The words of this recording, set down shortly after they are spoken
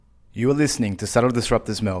You are listening to Subtle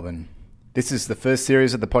Disruptors Melbourne. This is the first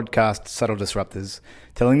series of the podcast Subtle Disruptors,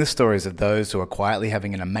 telling the stories of those who are quietly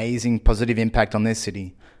having an amazing positive impact on their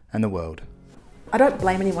city and the world. I don't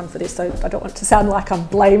blame anyone for this, so I don't want to sound like I'm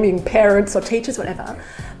blaming parents or teachers, whatever.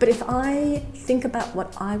 But if I think about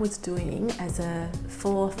what I was doing as a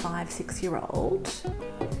 4, 5, 6-year-old,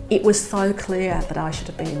 it was so clear that I should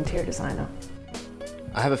have been an interior designer.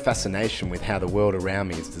 I have a fascination with how the world around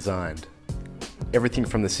me is designed. Everything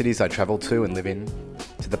from the cities I travel to and live in,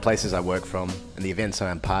 to the places I work from, and the events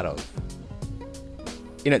I am part of.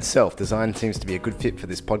 In itself, design seems to be a good fit for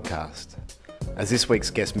this podcast. As this week's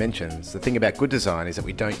guest mentions, the thing about good design is that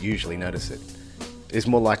we don't usually notice it. It is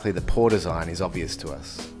more likely that poor design is obvious to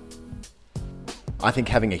us. I think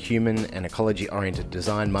having a human and ecology-oriented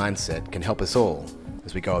design mindset can help us all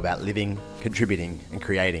as we go about living, contributing, and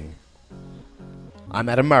creating. I'm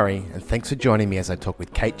Adam Murray, and thanks for joining me as I talk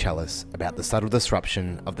with Kate Challis about the subtle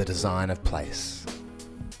disruption of the design of place.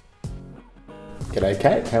 G'day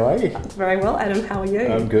Kate, how are you? Very well, Adam, how are you?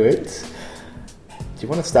 I'm good. Do you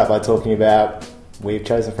want to start by talking about what you've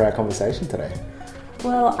chosen for our conversation today?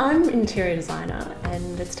 Well, I'm an interior designer,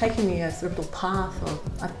 and it's taken me a sort of little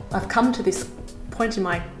path. I've come to this point in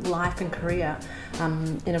my life and career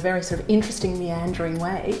in a very sort of interesting, meandering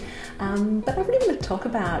way. But I really want to talk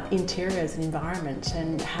about interiors and environment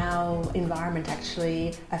and how environment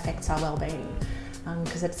actually affects our well-being.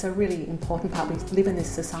 Because it's a really important part. We live in this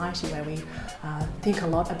society where we think a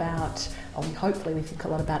lot about, or hopefully we think a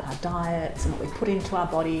lot about our diets and what we put into our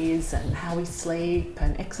bodies and how we sleep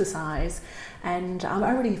and exercise. And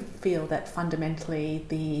I really feel that fundamentally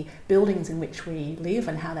the buildings in which we live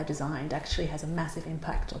and how they're designed actually has a massive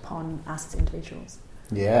impact upon us as individuals.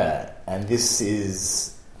 Yeah, and this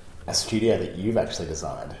is a studio that you've actually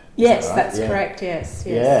designed. Yes, that right? That's correct, yes.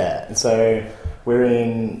 Yeah, and so we're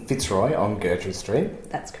in Fitzroy on Gertrude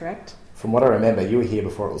Street. That's correct. From what I remember, you were here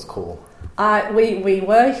before it was cool. We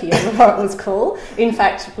were here before it was cool. In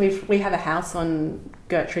fact, we have a house on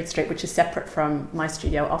Gertrude Street which is separate from my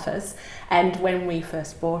studio office, and when we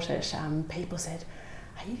first bought it, people said,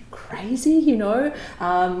 "Are you crazy?" You know,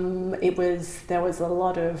 there was a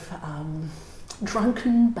lot of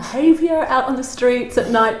drunken behaviour out on the streets at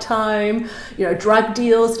night time, you know, drug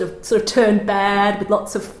deals that have sort of turned bad with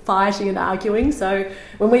lots of fighting and arguing. So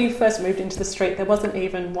when we first moved into the street, there wasn't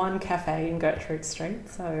even one cafe in Gertrude Street,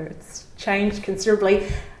 so it's changed considerably.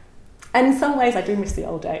 And in some ways I do miss the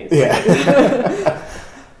old days. Yeah.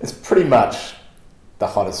 It's pretty much the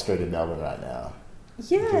hottest street in Melbourne right now.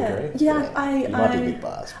 Yeah, you might be a bit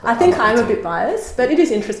biased. I think I'm a bit biased, but it is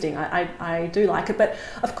interesting. I do like it. But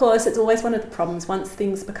of course, it's always one of the problems once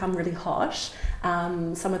things become really hot.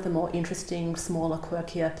 Some of the more interesting, smaller,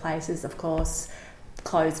 quirkier places, of course,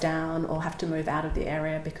 close down or have to move out of the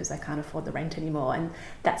area because they can't afford the rent anymore. And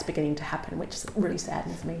that's beginning to happen, which really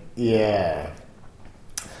saddens me. Yeah.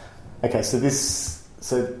 Okay, so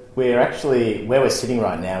we're actually, where we're sitting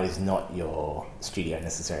right now is not your studio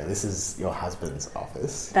necessarily. This is your husband's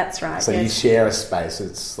office. That's right, So yes. you share a space.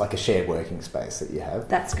 It's like a shared working space that you have.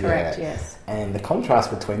 That's correct, yes. And the contrast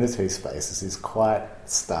between the two spaces is quite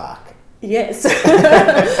stark. Yes.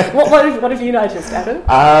 What have you noticed, Adam?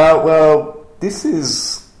 Well, this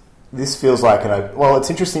feels like it's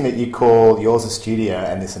interesting that you call yours a studio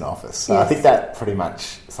and this an office. So yes. I think that pretty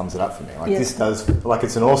much sums it up for me. Like This does, like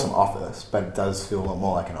it's an awesome office, but it does feel a lot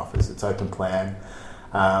more like an office. It's open plan.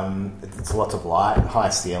 It's lots of light, high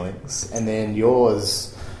ceilings, and then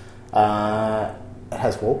yours it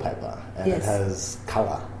has wallpaper and yes. It has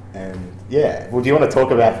colour. And yeah, well, do you want to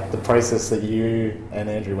talk about the process that you and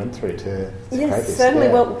Andrew went through to create this? Yes, certainly.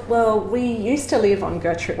 Yeah. Well, we used to live on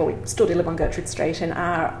Gertrude. Well, we still do live on Gertrude Street, and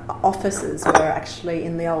our offices were actually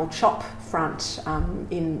in the old shop front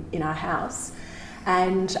in our house.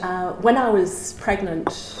 And when I was pregnant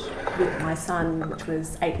with my son, which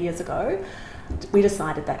was 8 years ago, we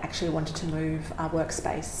decided that actually we wanted to move our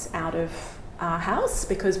workspace out of our house,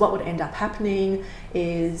 because what would end up happening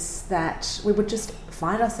is that we would just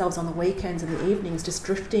find ourselves on the weekends and the evenings just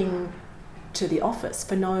drifting to the office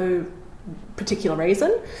for no particular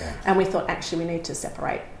reason. Yeah. And we thought actually we need to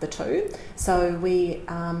separate the two. So we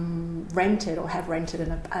rented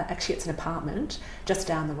actually it's an apartment just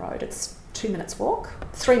down the road. It's 2 minutes walk,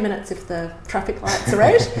 3 minutes if the traffic lights are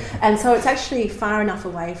red. And so it's actually far enough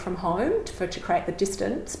away from home to create the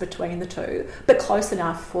distance between the two, but close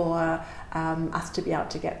enough for us to be able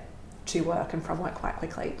to get to work and from work quite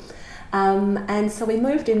quickly. And so we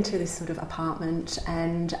moved into this sort of apartment,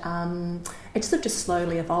 and it sort of just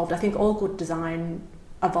slowly evolved. I think all good design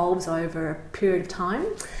evolves over a period of time.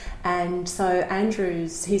 And so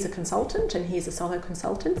Andrew's, he's a consultant and he's a solo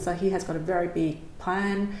consultant, so he has got a very big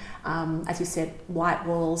plan. As you said, white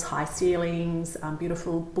walls, high ceilings,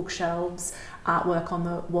 beautiful bookshelves, artwork on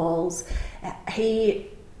the walls.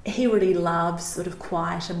 He really loves sort of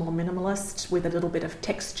quiet and more minimalist with a little bit of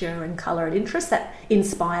texture and colour and interest that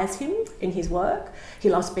inspires him in his work. He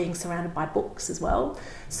loves being surrounded by books as well.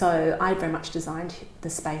 So I very much designed the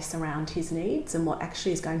space around his needs and what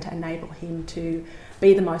actually is going to enable him to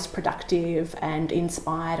be the most productive and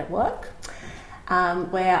inspired at work.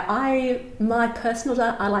 Where my personal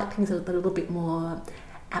design, I like things a little bit more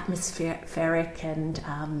atmospheric and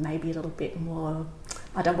maybe a little bit more,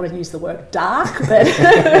 I don't want to use the word dark, but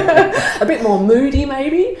a bit more moody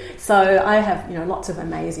maybe. So I have, lots of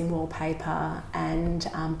amazing wallpaper and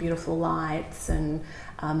beautiful lights, and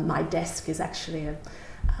my desk is actually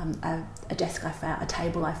a desk a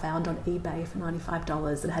table I found on eBay for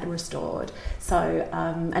 $95 and had it restored. So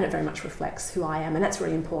and it very much reflects who I am, and that's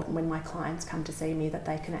really important when my clients come to see me, that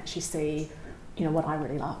they can actually see, what I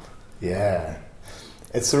really love. Yeah.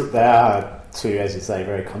 They are two, as you say,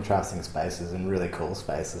 very contrasting spaces and really cool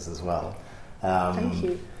spaces as well. Thank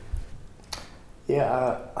you.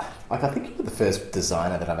 Yeah, I think you're the first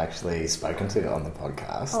designer that I've actually spoken to on the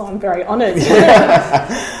podcast. Oh, I'm very honoured.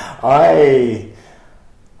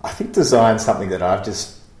 I think design's something that I've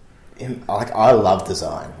just, I love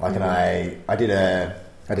design. And I did an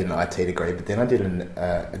IT degree, but then I did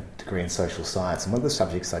a degree in social science, and one of the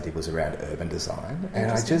subjects I did was around urban design,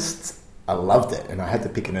 and I loved it, and I had to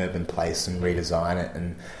pick an urban place and redesign it,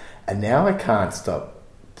 and now I can't stop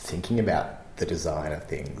thinking about the design of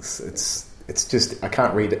things. It's just I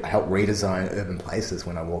can't help redesign urban places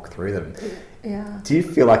when I walk through them. Yeah. Do you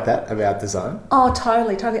feel like that about design? Oh,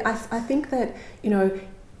 totally. I think that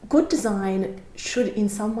good design should in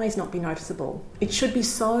some ways not be noticeable. It should be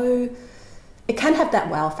so. It can have that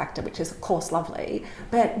wow factor, which is of course lovely,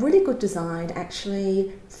 but really good design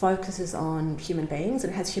actually focuses on human beings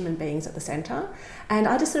and has human beings at the centre. And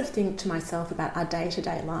I just sort of think to myself about our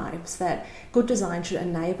day-to-day lives that good design should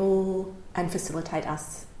enable and facilitate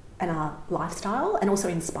us and our lifestyle and also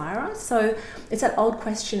inspire us. So it's that old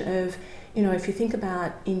question of, if you think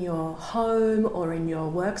about in your home or in your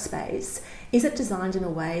workspace, is it designed in a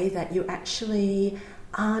way that you actually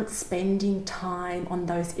aren't spending time on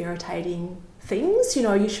those irritating things?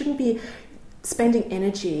 You shouldn't be spending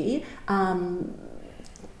energy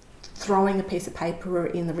throwing a piece of paper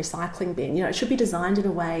in the recycling bin. It should be designed in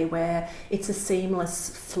a way where it's a seamless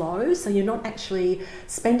flow, so you're not actually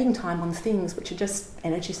spending time on things which are just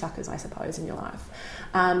energy suckers, I suppose, in your life.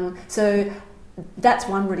 So that's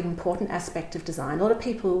one really important aspect of design. A lot of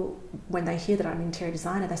people, when they hear that I'm an interior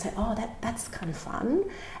designer, they say, oh, that's kind of fun,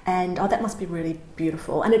 and oh, that must be really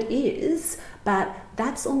beautiful. And it is, but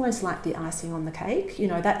that's almost like the icing on the cake.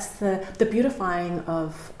 That's the beautifying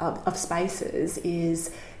of spaces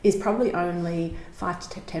is probably only 5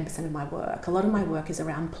 to 10% of my work. A lot of my work is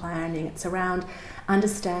around planning. It's around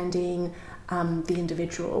understanding the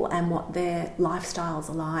individual and what their lifestyles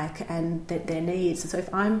are like and their needs. So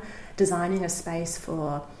if I'm designing a space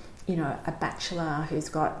for, a bachelor who's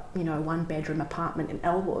got, 1-bedroom apartment in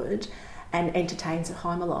Elwood and entertains at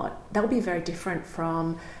home a lot, that will be very different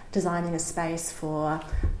from designing a space for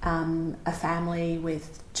a family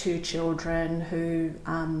with 2 children who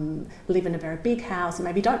live in a very big house and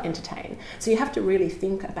maybe don't entertain. So you have to really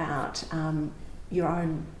think about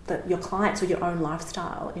your clients or your own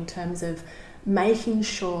lifestyle in terms of making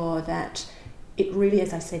sure that it really,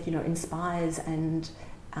 as I said, inspires and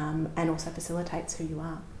also facilitates who you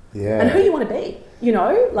are. Yeah. And who you want to be,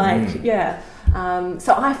 yeah.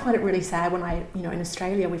 So I find it really sad when in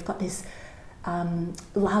Australia we've got this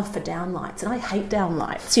love for downlights, and I hate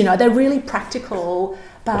downlights. They're really practical,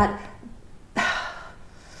 but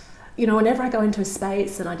whenever I go into a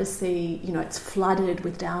space and I just see, it's flooded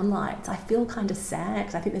with downlights, I feel kind of sad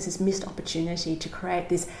because I think there's this missed opportunity to create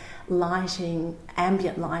this lighting,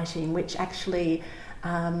 ambient lighting, which actually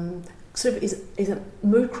sort of is a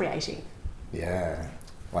mood creating. Yeah.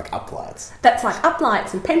 Like uplights. That's like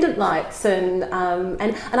uplights and pendant lights, and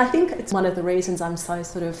I think it's one of the reasons I'm so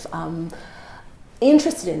sort of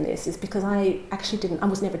interested in this is because I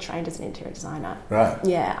was never trained as an interior designer. Right.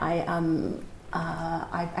 Yeah,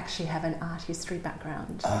 I actually have an art history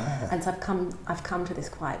background, and so I've come to this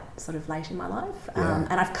quite sort of late in my life,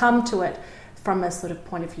 and I've come to it from a sort of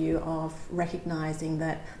point of view of recognising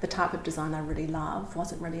that the type of design I really love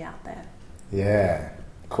wasn't really out there. Yeah.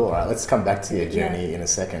 Cool. All right, let's come back to your journey in a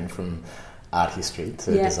second from art history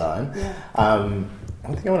to design. Yeah.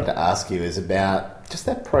 One thing I wanted to ask you is about just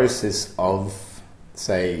that process of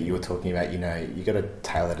say you were talking about, you got to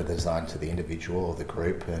tailor the design to the individual or the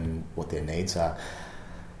group and what their needs are.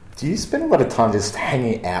 Do you spend a lot of time just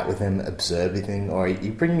hanging out with them, observing, or are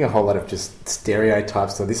you bringing a whole lot of just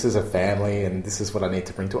stereotypes? So this is a family and this is what I need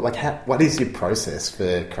to bring to it. Like, what is your process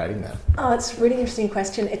for creating that? Oh, it's a really interesting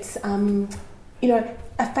question. It's, no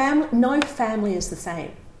family is the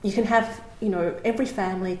same. You can have, every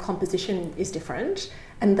family composition is different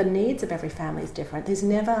and the needs of every family is different. There's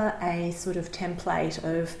never a sort of template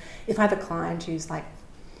of, if I have a client who's like,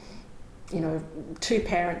 2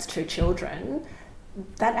 parents, 2 children,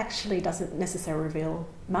 that actually doesn't necessarily reveal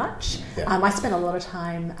much. Yeah. I spent a lot of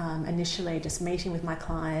time initially just meeting with my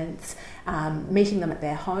clients, meeting them at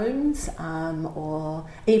their homes, or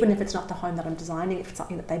even if it's not the home that I'm designing, if it's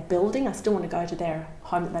something that they're building, I still want to go to their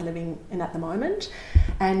home that they're living in at the moment.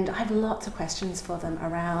 And I have lots of questions for them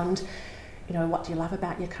around, what do you love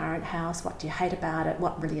about your current house? What do you hate about it?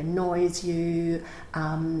 What really annoys you?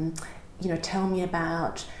 Tell me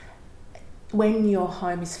about when your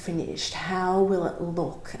home is finished, how will it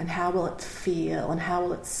look and how will it feel and how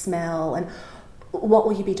will it smell and what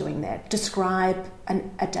will you be doing there? Describe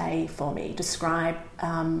a day for me. Describe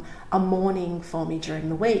a morning for me during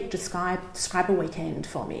the week. Describe a weekend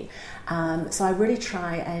for me. So I really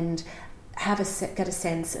try and get a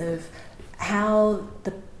sense of how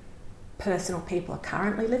the person or people are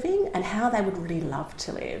currently living and how they would really love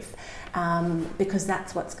to live, because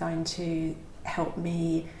that's what's going to help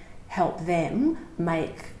them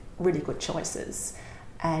make really good choices.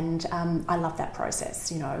 And I love that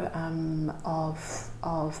process, and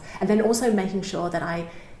then also making sure that I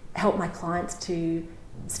help my clients to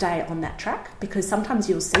stay on that track, because sometimes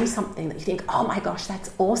you'll see something that you think, oh my gosh,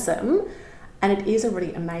 that's awesome, and it is a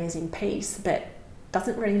really amazing piece, but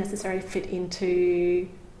doesn't really necessarily fit into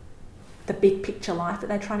the big picture life that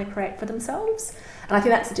they're trying to create for themselves. And I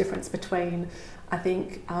think that's the difference between,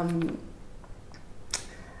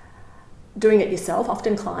 doing it yourself.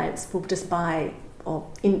 Often clients will just buy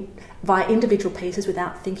individual pieces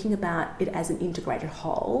without thinking about it as an integrated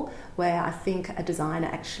whole, where I think a designer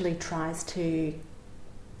actually tries to,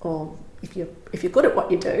 or if you're good at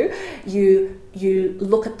what you do, you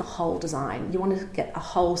look at the whole design. You want to get a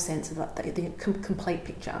whole sense of the complete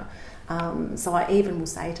picture. So I even will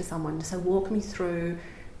say to someone, so walk me through,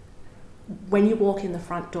 when you walk in the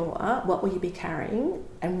front door, what will you be carrying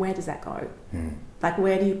and where does that go? Like,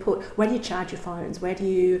 where do you charge your phones?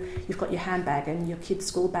 You've got your handbag and your kid's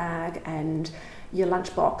school bag and your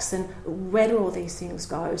lunchbox, and where do all these things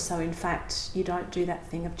go? So in fact, you don't do that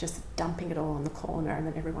thing of just dumping it all on the corner and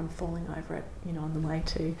then everyone falling over it, on the way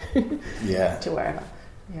to to wherever.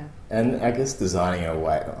 Yeah. And I guess designing in a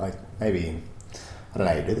way, like maybe, I don't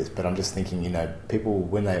know how you do this, but I'm just thinking, people,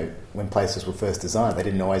 when places were first designed, they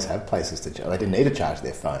didn't always have places to charge. They didn't need to charge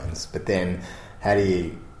their phones. But then how do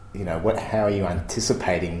you, how are you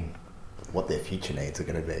anticipating what their future needs are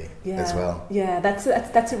going to be as well? Yeah, that's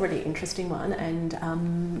a really interesting one. And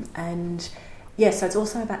so it's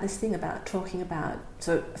also about this thing about talking about,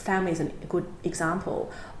 so family is a good example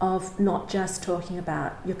of not just talking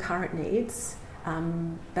about your current needs,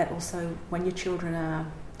 but also when your children are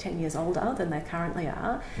 10 years older than they currently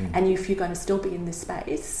are, and if you're going to still be in this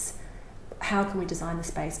space, how can we design the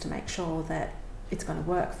space to make sure that it's going to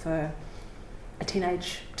work for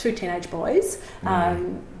two teenage boys,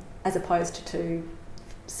 as opposed to 2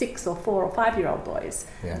 6 or 4 or 5 year old boys?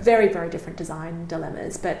 Very, very different design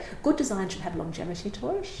dilemmas, but good design should have longevity to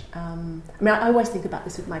it. I always think about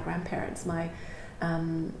this with my grandparents. My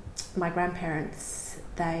grandparents,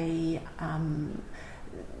 they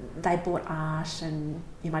bought art, and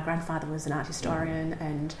my grandfather was an art historian,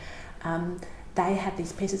 and they had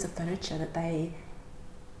these pieces of furniture that they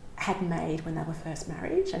had made when they were first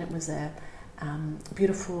married, and it was a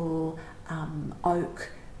beautiful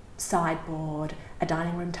oak sideboard, a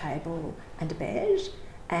dining room table and a bed,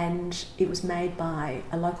 and it was made by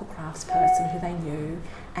a local craftsperson who they knew,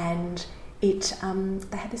 and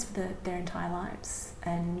they had this for their entire lives.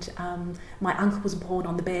 And my uncle was born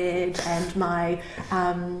on the bed, and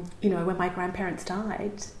when my grandparents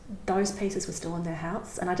died, those pieces were still in their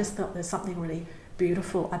house. And I just thought there's something really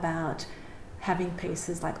beautiful about having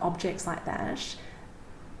pieces, like objects like that,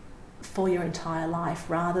 for your entire life,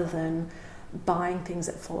 rather than buying things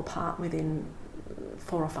that fall apart within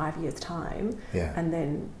 4 or 5 years' time, and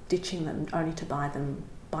then ditching them only to buy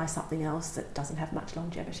something else that doesn't have much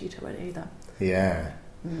longevity to it either. Yeah.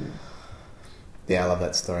 Yeah, I love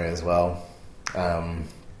that story as well.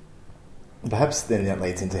 Perhaps then that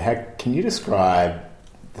leads into, how can you describe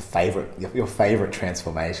your favourite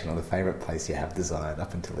transformation, or the favourite place you have designed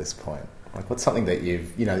up until this point? Like, what's something that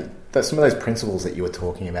you've, some of those principles that you were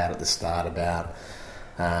talking about at the start about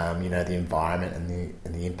the environment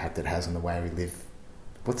and the impact it has on the way we live.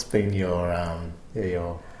 What's been your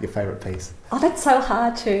favourite piece? Oh, that's so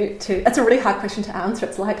hard to. That's a really hard question to answer.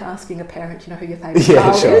 It's like asking a parent, who your favourite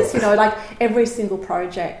child is. Like every single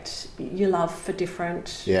project you love for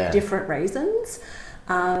different reasons.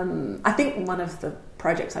 I think one of the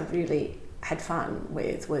projects I really had fun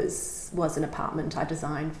with was an apartment I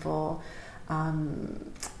designed for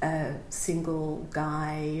a single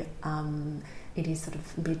guy in his sort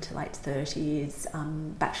of mid to late 30s,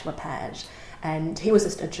 bachelor pad, and he was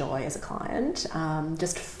just a joy as a client,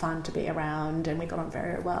 just fun to be around, and we got on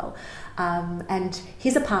very well. And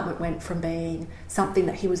his apartment went from being something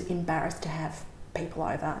that he was embarrassed to have people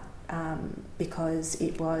over because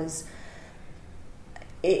it was...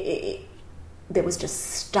 there was just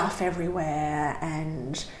stuff everywhere,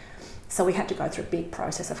 and so we had to go through a big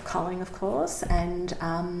process of culling, of course, and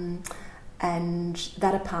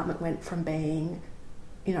that apartment went from being,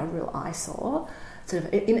 a real eyesore, sort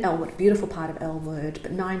of in Elwood, beautiful part of Elwood,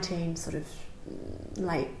 but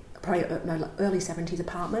early 70s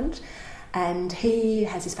apartment. And he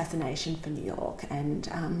has his fascination for New York, and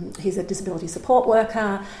he's a disability support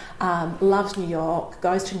worker, loves New York,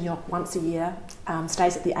 goes to New York once a year,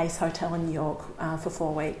 stays at the Ace Hotel in New York for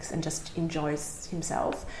 4 weeks and just enjoys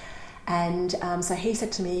himself. And so he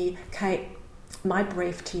said to me, Kate, my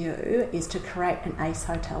brief to you is to create an Ace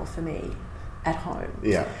Hotel for me at home.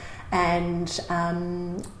 Yeah. And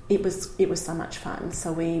it was so much fun.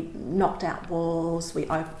 So we knocked out walls, we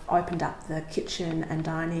opened up the kitchen and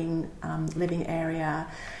dining living area,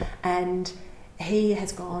 and he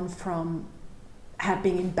has gone from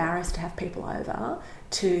being embarrassed to have people over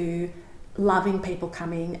to loving people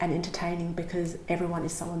coming and entertaining because everyone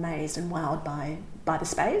is so amazed and wowed by the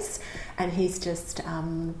space. And he's just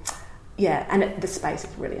the space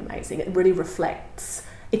is really amazing. It really reflects.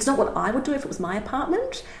 It's not what I would do if it was my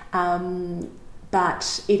apartment,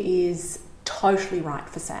 but it is totally right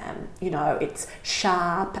for Sam. It's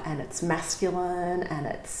sharp and it's masculine and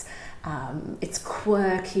it's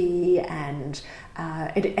quirky and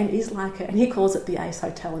it is like and he calls it the Ace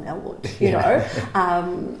Hotel in Elwood.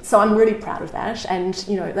 So I'm really proud of that. And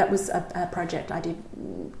that was a project I did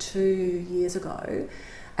 2 years ago.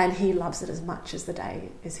 And he loves it as much as the day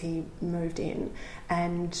as he moved in.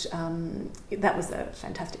 And that was a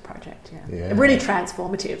fantastic project, yeah. Really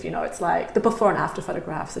transformative, It's like the before and after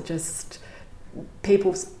photographs are just...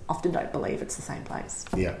 People often don't believe it's the same place.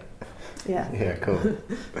 Yeah. Yeah. Yeah, cool.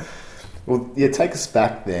 Well, take us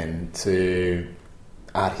back then to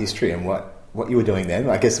art history and what you were doing then.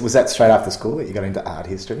 I guess, was that straight after school that you got into art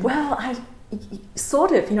history? Well, I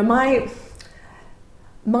sort of,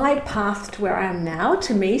 my path to where I am now,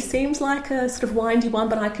 to me, seems like a sort of windy one,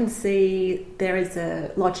 but I can see there is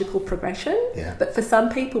a logical progression. Yeah. But for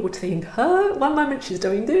some people would think, one moment she's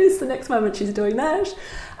doing this, the next moment she's doing that.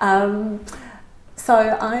 So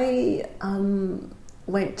I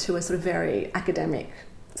went to a sort of very academic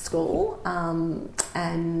school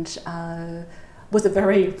and was a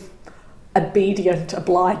very obedient,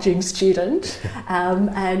 obliging student,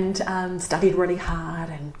 and studied really hard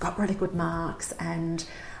and got really good marks, and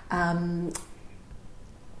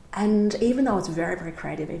even though I was very, very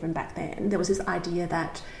creative even back then, there was this idea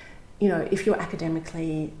that, if you're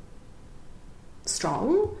academically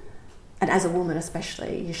strong, and as a woman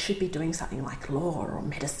especially, you should be doing something like law or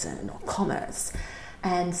medicine or commerce.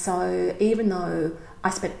 And so even though I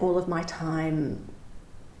spent all of my time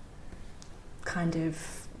kind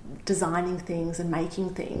of designing things and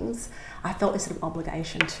making things, I felt this sort of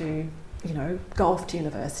obligation to, go off to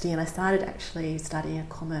university, and I started actually studying a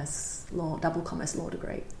double commerce law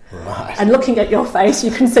degree. Right. And looking at your face,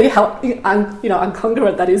 you can see how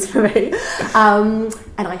incongruent that is for me.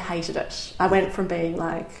 And I hated it. I went from being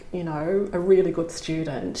like, a really good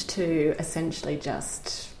student to essentially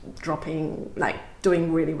just doing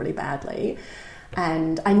really, really badly.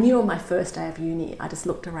 And I knew on my first day of uni, I just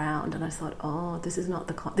looked around and I thought, this is not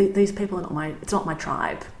these people are not it's not my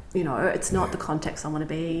tribe, it's not the context I want to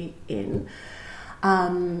be in.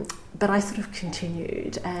 But I sort of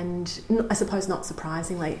continued, and I suppose not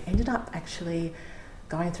surprisingly, ended up actually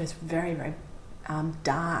going through this very, very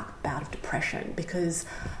dark bout of depression because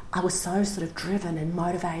I was so sort of driven and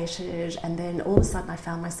motivated, and then all of a sudden I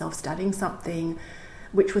found myself studying something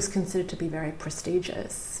which was considered to be very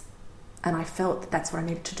prestigious. And I felt that that's what I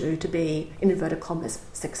needed to do to be, in inverted commas,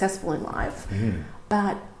 successful in life. Mm.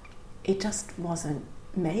 But it just wasn't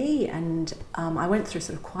me. And I went through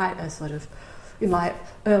sort of quite a sort of, in my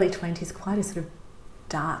early 20s, quite a sort of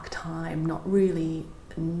dark time, not really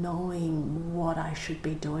knowing what I should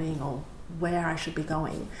be doing or where I should be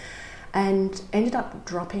going. And ended up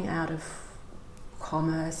dropping out of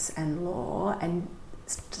commerce and law and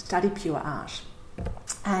study pure art,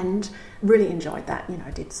 and really enjoyed that. You know,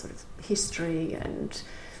 I did sort of history and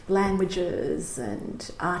languages and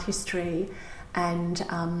art history, and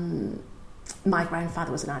my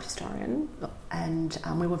grandfather was an art historian, and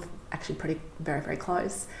we were actually very, very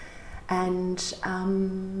close. And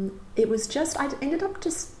it was just, I ended up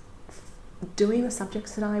just doing the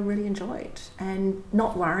subjects that I really enjoyed and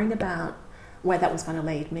not worrying about where that was going to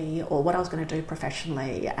lead me or what I was going to do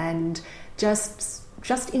professionally, and just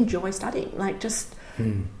enjoy studying, like just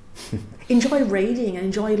enjoy reading and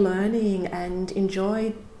enjoy learning and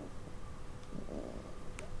enjoy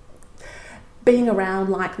being around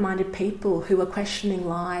like-minded people who are questioning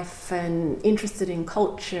life and interested in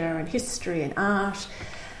culture and history and art.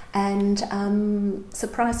 And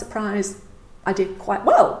surprise, surprise, I did quite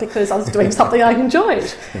well because I was doing something I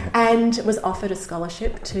enjoyed, and was offered a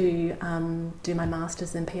scholarship to do my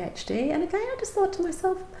master's and PhD. And again, I just thought to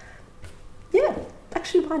myself, yeah,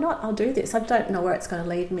 actually, why not? I'll do this. I don't know where it's going to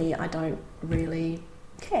lead me. I don't really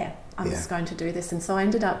care. I'm just going to do this. And so I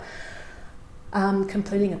ended up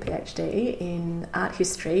completing a PhD in art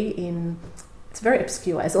history in, it's very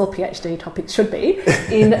obscure, as all PhD topics should be,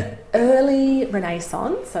 in early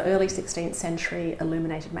Renaissance, so early 16th century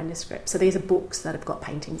illuminated manuscripts. So these are books that have got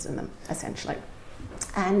paintings in them, essentially.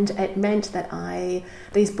 And it meant that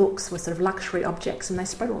these books were sort of luxury objects, and they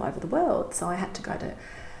spread all over the world. So I had to go to,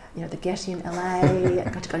 you know, the Getty in LA, I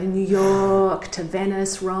got to go to New York, to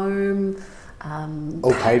Venice, Rome.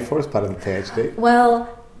 All paid for as part of the PhD?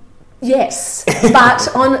 Well, yes, but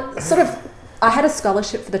on sort of, I had a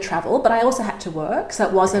scholarship for the travel, but I also had to work, so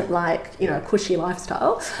it wasn't like, you know, a cushy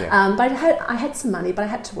lifestyle. Yeah. But I had some money, but I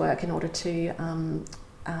had to work in order to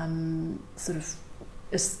sort of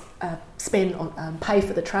spend on pay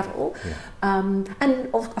for the travel. Yeah.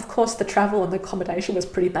 And of course, the travel and the accommodation was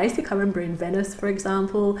pretty basic. I remember in Venice, for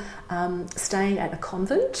example, staying at a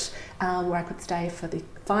convent where I could stay for the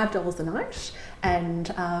 $5 a night, and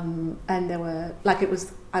there were, like, it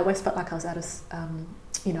was, I always felt like I was at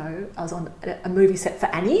you know, I was on a movie set for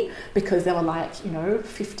Annie, because there were, like, you know,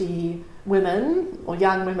 50 women or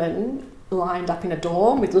young women lined up in a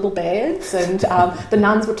dorm with little beds, and the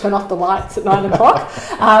nuns would turn off the lights at 9 o'clock.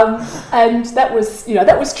 And that was, you know,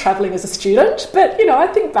 that was travelling as a student. But, you know, I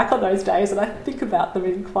think back on those days and I think about them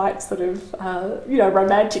in quite sort of, you know,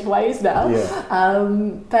 romantic ways now.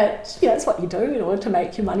 Yeah. But, you know, it's what you do in order to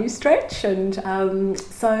make your money stretch. And and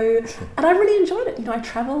I really enjoyed it. You know, I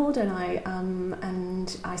travelled and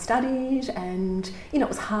I studied, and, you know, it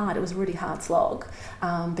was hard. It was a really hard slog,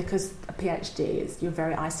 because a PhD is, you're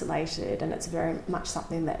very isolated, and it's very much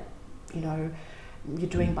something that, you know, you're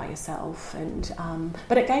doing by yourself. And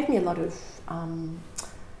but it gave me a lot of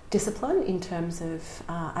discipline in terms of,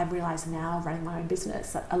 I realise now, running my own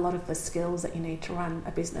business, that a lot of the skills that you need to run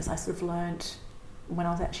a business I sort of learnt when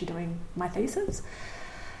I was actually doing my thesis.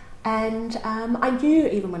 And I knew,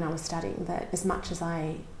 even when I was studying, that as much as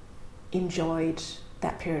I enjoyed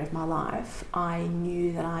that period of my life, I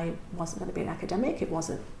knew that I wasn't going to be an academic. It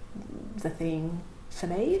wasn't the thing for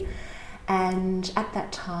me. And at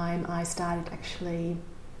that time, I started actually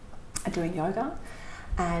doing yoga,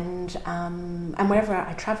 and wherever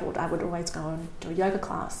I travelled, I would always go and do a yoga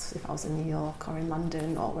class if I was in New York or in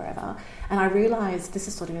London or wherever. And I realised, this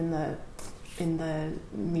is sort of in the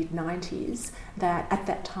mid-90s, that at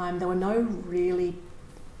that time there were no really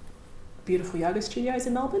beautiful yoga studios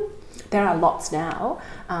in Melbourne. There are lots now,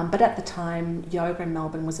 but at the time, yoga in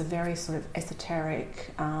Melbourne was a very sort of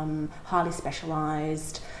esoteric, highly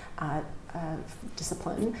specialised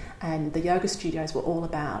discipline, and the yoga studios were all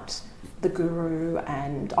about the guru,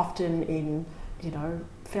 and often in, you know,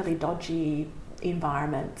 fairly dodgy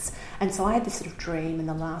environments. And so I had this sort of dream in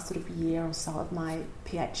the last sort of year or so of my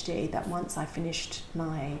PhD that once I finished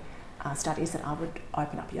my studies, that I would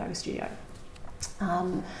open up a yoga studio.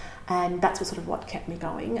 And that's sort of what kept me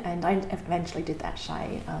going, and I eventually did that,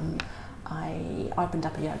 Shay. I opened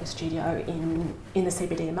up a yoga studio in the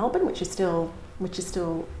CBD in Melbourne, which is still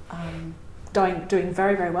doing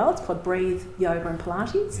very, very well. It's called Breathe Yoga and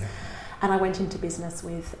Pilates. Yeah. And I went into business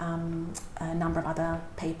with a number of other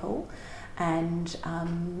people, and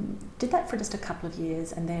did that for just a couple of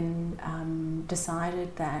years, and then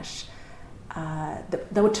decided that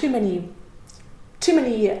there were too many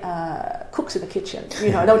cooks in the kitchen.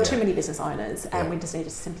 You know, there were too many business owners, and we just needed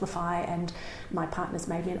to simplify. And my partners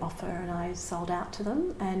made me an offer, and I sold out to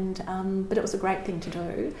them. And but it was a great thing to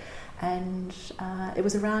do. And it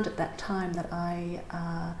was around at that time that I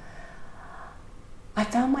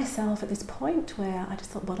found myself at this point where I just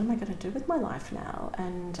thought, what am I going to do with my life now?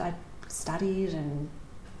 And I studied and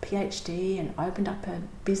PhD and opened up a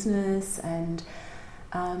business, and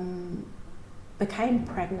became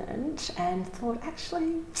pregnant and thought,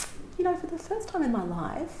 actually, for the first time in my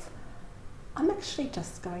life, I'm actually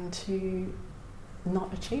just going to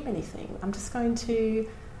not achieve anything. I'm just going to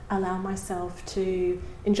allow myself to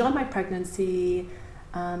enjoy my pregnancy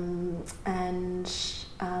and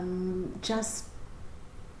just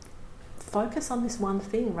focus on this one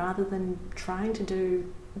thing rather than trying to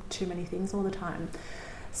do too many things all the time.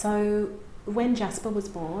 So when Jasper was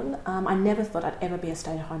born, I never thought I'd ever be a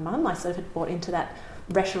stay-at-home mum. I sort of had bought into that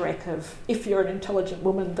rhetoric of, if you're an intelligent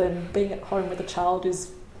woman, then being at home with a child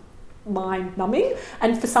is mind-numbing.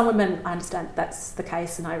 And for some women, I understand that's the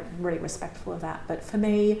case, and I'm really respectful of that. But for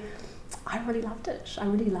me, I really loved it. I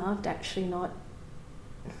really loved actually not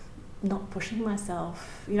pushing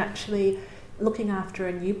myself. Actually looking after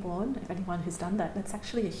a newborn, if anyone who's done that, that's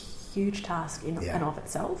actually a huge task in and of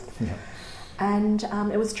itself. Yeah. And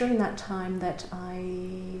it was during that time that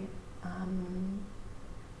I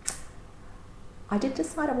did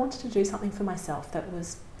decide I wanted to do something for myself that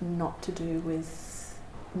was not to do with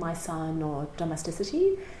my son or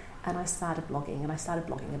domesticity, and I started blogging,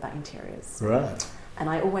 about interiors. Right. And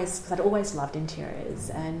I'd always loved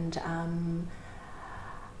interiors, and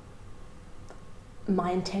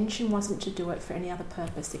my intention wasn't to do it for any other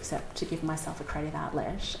purpose except to give myself a creative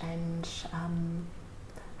outlet, and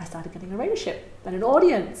I started getting a readership and an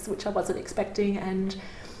audience, which I wasn't expecting. And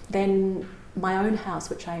then my own house,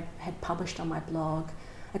 which I had published on my blog,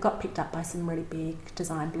 it got picked up by some really big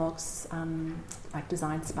design blogs, like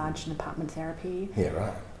Design Spudge and Apartment Therapy. Yeah,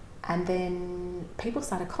 right. And then people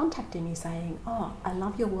started contacting me saying, "Oh, I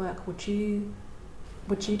love your work. Would you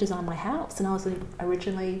design my house?" And I was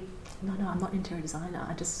originally, no, I'm not an interior designer.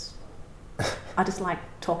 I just like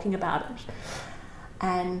talking about it.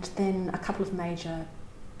 And then a couple of major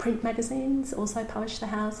print magazines also published the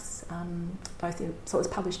house, so it was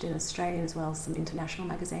published in Australia as well as some international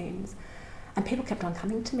magazines. And people kept on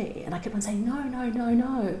coming to me, and I kept on saying, no.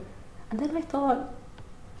 And then I thought,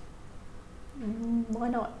 why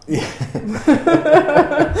not? Yeah.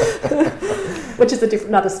 Which is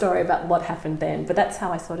another story about what happened then. But that's how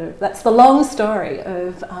that's the long story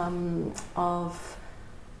of how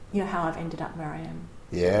I've ended up where I am.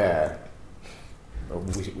 Yeah.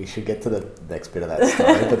 We should get to the next bit of that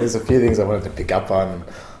story, but there's a few things I wanted to pick up on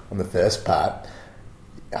the first part.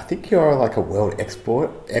 I think you're like a world expert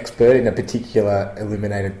in a particular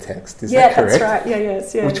illuminated text. Is that correct? Yeah,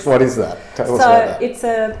 that's right. Yes. What is that? Tell us about that. It's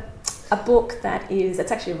a book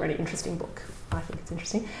it's actually a really interesting book. I think it's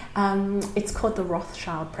interesting. It's called the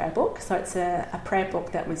Rothschild Prayer Book. So it's a prayer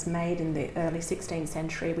book that was made in the early 16th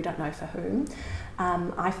century. We don't know for whom.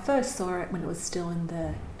 I first saw it when it was still in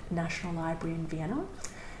the National Library in Vienna,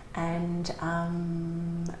 and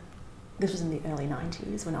this was in the early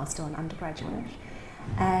 90s when I was still an undergraduate,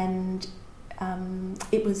 and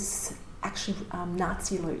it was actually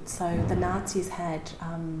Nazi loot. So the Nazis had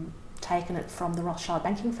taken it from the Rothschild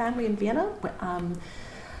banking family in Vienna,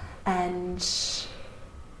 and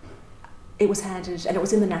it was handed, and it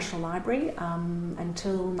was in the National Library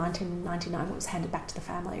until 1999 when it was handed back to the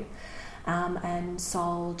family and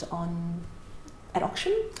sold at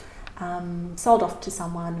auction, sold off to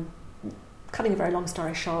someone. Cutting a very long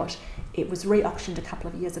story short, it was re-auctioned a couple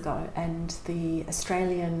of years ago, and the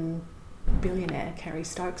Australian billionaire Kerry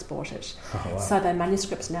Stokes bought it. Oh, wow. So the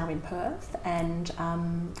manuscript's now in Perth, and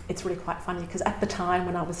it's really quite funny because at the time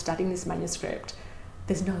when I was studying this manuscript,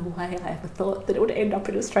 there's no way I ever thought that it would end up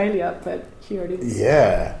in Australia, but here it is.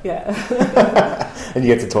 Yeah. And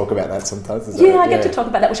you get to talk about that sometimes, is that I get to talk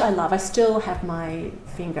about that, which I love. I still have my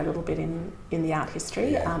finger a little bit in the art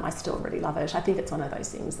history. I still really love it. I think it's one of those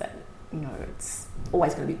things that, it's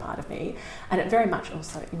always going to be part of me. And it very much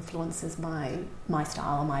also influences my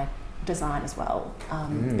style, my design as well.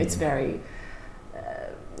 It's very...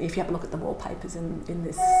 if you have a look at the wallpapers in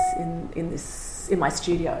my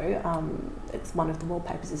studio, it's one of the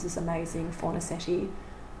wallpapers is this amazing Fornasetti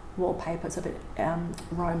wallpaper. It's a bit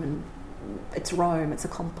Roman. It's Rome. It's a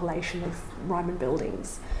compilation of Roman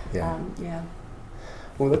buildings.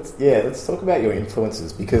 Well, let's talk about your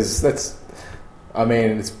influences, because it's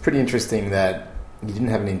pretty interesting that you didn't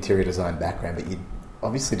have an interior design background, but you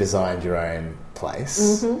obviously designed your own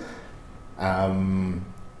place, and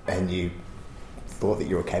you thought that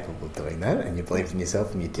you were capable of doing that, and you believed in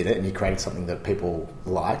yourself, and you did it, and you created something that people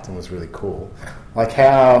liked and was really cool. Where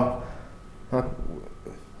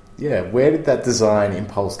did that design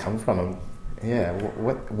impulse come from? And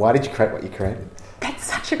why did you create what you created? That's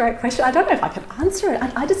such a great question. I don't know if I can answer it.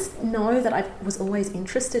 I just know that I was always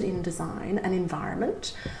interested in design and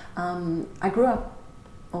environment. I grew up,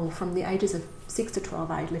 from the ages of 6 to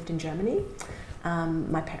 12, I lived in Germany.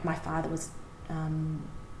 My father was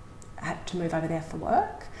had to move over there for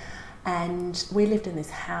work, and we lived in this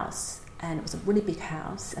house, and it was a really big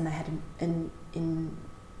house, and they had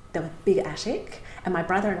there was a big attic, and my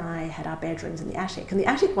brother and I had our bedrooms in the attic, and the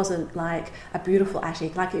attic wasn't like a beautiful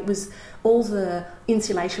attic, like it was, all the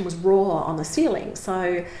insulation was raw on the ceiling.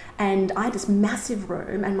 So, and I had this massive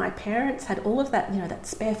room, and my parents had all of that, that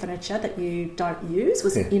spare furniture that you don't use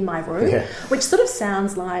was in my room, which sort of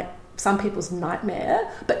sounds like some people's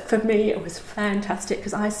nightmare, but for me it was fantastic,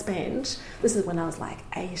 because this is when I was like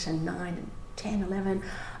 8 and 9 and 10, 11,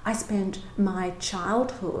 I spent my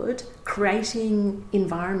childhood creating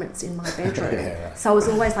environments in my bedroom. So I was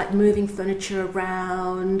always like moving furniture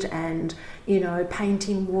around and,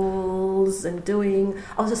 painting walls and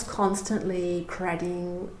I was just constantly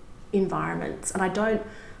creating environments. And I don't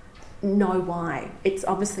know why. It's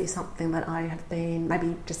obviously something that I have been,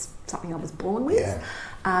 maybe just something I was born with.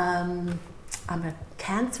 I'm a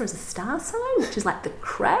Cancer as a star sign, which is like the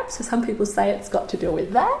crab. So some people say it's got to do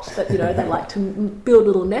with that they like to build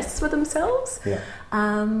little nests for themselves.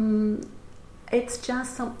 It's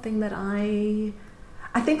just something that I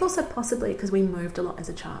think also possibly because we moved a lot as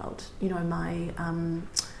a child.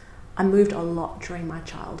 I moved a lot during my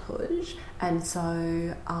childhood, and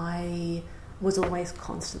so I was always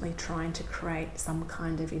constantly trying to create some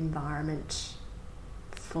kind of environment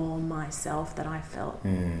for myself that I felt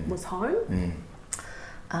was home.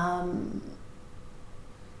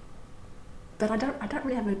 But I don't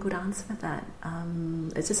really have a good answer for that.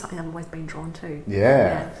 It's just something I've always been drawn to.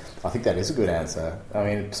 Yeah, I think that is a good answer. I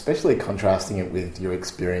mean, especially contrasting it with your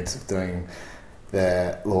experience of doing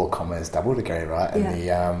the law commerce double degree, right? And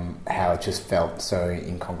the how it just felt so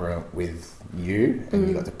incongruent with you, and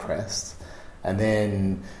you got depressed. And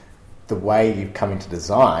then the way you've come into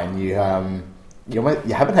design, you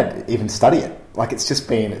haven't had to even study it. Like, it's just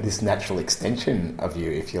been this natural extension of you,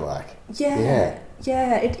 if you like. It's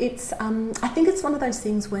I think it's one of those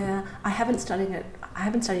things where I haven't studied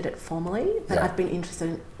it formally, but I've been interested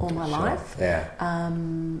in it all my life.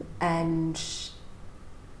 And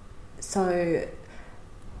so,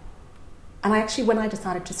 and I actually, when I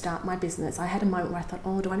decided to start my business, I had a moment where I thought,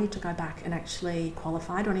 do I need to go back and actually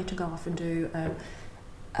qualify? Do I need to go off and do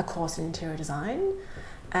a course in interior design?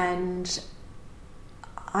 And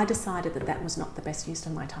I decided that was not the best use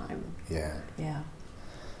of my time.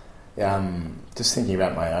 Just thinking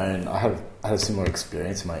about my own, I had a similar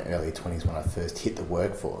experience in my early 20s when I first hit the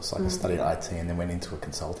workforce. Like I studied IT and then went into a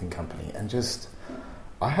consulting company, and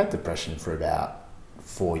I had depression for about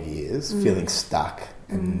 4 years, feeling stuck,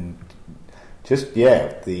 and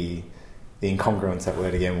the incongruence, that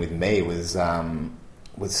word again with me, was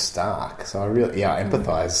stark. So I really, I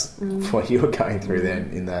empathise with what you were going through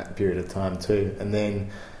then in that period of time too. And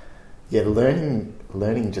then,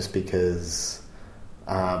 learning just because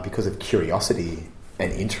of curiosity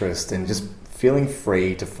and interest, and just feeling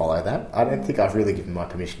free to follow that. I don't think I've really given my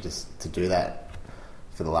permission to do that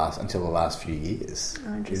until the last few years.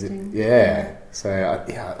 Oh, interesting. So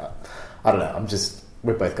I don't know.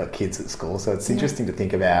 We've both got kids at school, so it's interesting to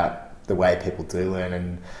think about the way people do learn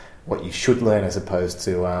and what you should learn, as opposed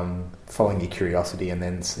to following your curiosity and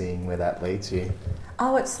then seeing where that leads you.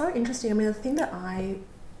 Oh, it's so interesting. I mean, the thing that I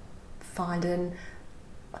find, and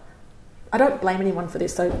I don't blame anyone for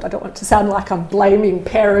this, so I don't want to sound like I'm blaming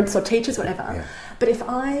parents or teachers or whatever, but if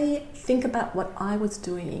I think about what I was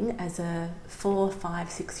doing as a 4, 5,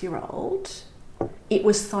 6-year-old, it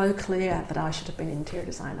was so clear that I should have been an interior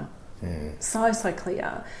designer. So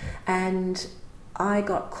clear. And I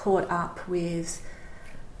got caught up with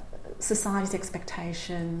society's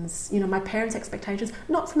expectations, my parents' expectations,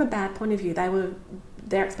 not from a bad point of view. They were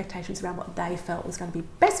their expectations around what they felt was going to be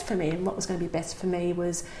best for me, and what was going to be best for me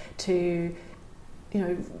was to,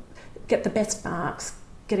 get the best marks,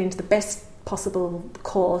 get into the best possible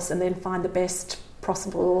course, and then find the best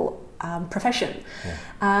possible profession.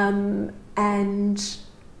 And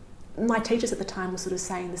my teachers at the time were sort of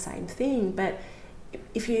saying the same thing, but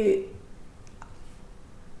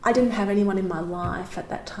I didn't have anyone in my life at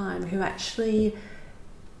that time who actually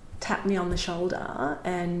tapped me on the shoulder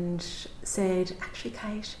and said, actually,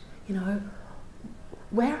 Kate,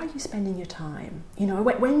 where are you spending your time?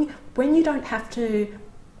 When you don't have to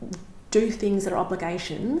do things that are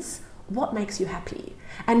obligations, what makes you happy?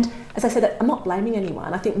 And as I said, I'm not blaming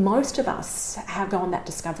anyone. I think most of us go on that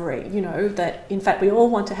discovery, that in fact we all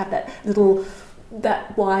want to have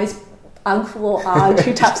that wise uncle or aunt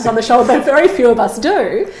who taps us on the shoulder, but very few of us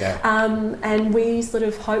do. And we sort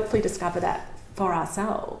of hopefully discover that for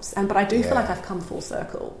ourselves. But I do feel like I've come full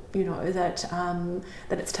circle, that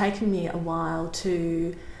it's taken me a while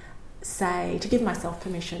to give myself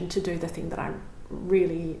permission to do the thing that I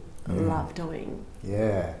really love doing.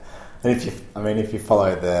 Yeah. And if you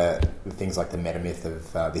follow the things like the meta myth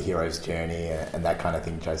of the hero's journey and that kind of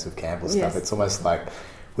thing, Joseph Campbell stuff, it's almost like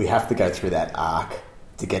we have to go through that arc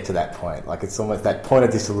to get to that point. Like it's almost that point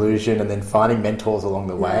of disillusion and then finding mentors along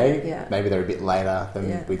the way. Yeah. Maybe they're a bit later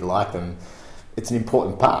than we'd like them. It's an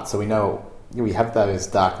important part. So we know we have those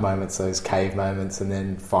dark moments, those cave moments, and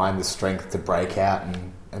then find the strength to break out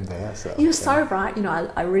and be ourselves. You're so right.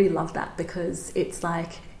 I really love that, because it's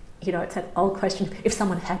like, it's that old question, if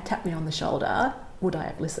someone had tapped me on the shoulder, would I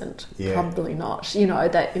have listened? Yeah. Probably not.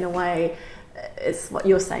 That in a way, it's what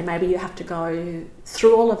you're saying. Maybe you have to go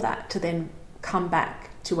through all of that to then come back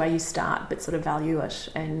to where you start, but sort of value it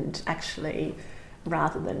and actually,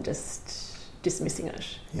 rather than just dismissing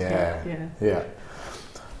it. Yeah.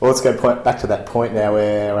 Well, let's go back to that point now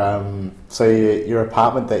where, so your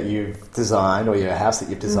apartment that you've designed, or your house that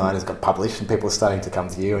you've designed has got published and people are starting to come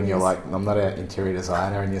to you and you're like, I'm not an interior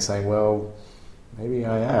designer, and you're saying, well, maybe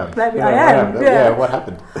I am. Maybe I am. Yeah, what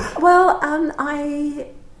happened? Well,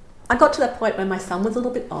 I got to that point when my son was a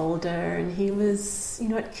little bit older and he was,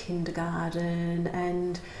 at kindergarten,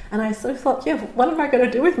 and I sort of thought, what am I going to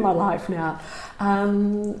do with my life now?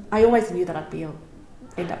 I always knew that I'd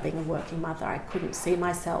end up being a working mother. I couldn't see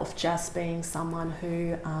myself just being someone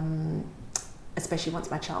who, especially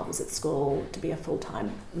once my child was at school, to be a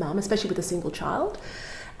full-time mum, especially with a single child.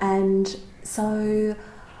 And so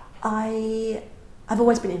I've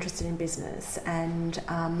always been interested in business, and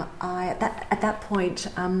at that point,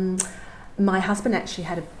 my husband actually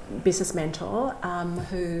had a business mentor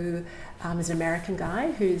who is an American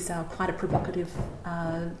guy who's quite a provocative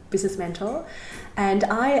business mentor, and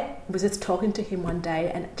I was just talking to him one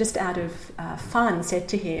day, and just out of fun said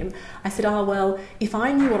to him, I said, oh well, if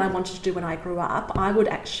I knew what I wanted to do when I grew up, I would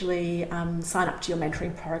actually sign up to your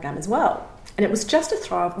mentoring program as well. And it was just a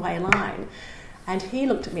throwaway line. And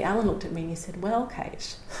Alan looked at me and he said, well,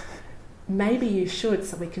 Kate, maybe you should,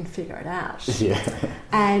 so we can figure it out. Yeah.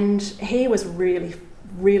 And he was really,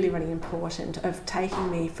 really, really important of taking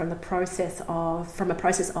me from a process of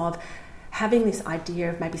having this idea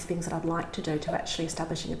of maybe things that I'd like to do to actually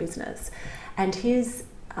establishing a business. And his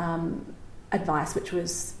advice, which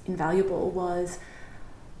was invaluable, was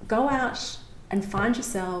go out and find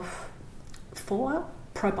yourself 4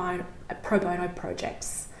 pro bono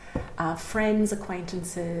projects. Friends,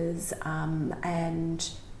 acquaintances, and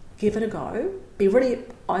give it a go. Be really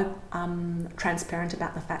transparent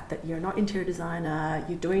about the fact that you're not interior designer.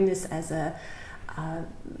 You're doing this as an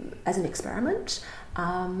experiment,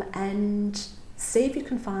 and see if you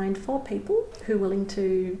can find 4 people who are willing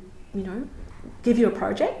to, give you a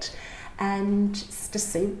project, and just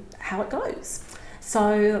see how it goes.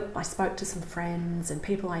 So I spoke to some friends and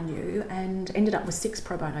people I knew, and ended up with 6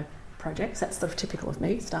 pro bono projects. That's sort of typical of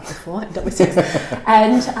me. Start with 4, end up with 6.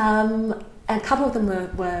 And a couple of them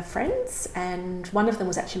were friends, and one of them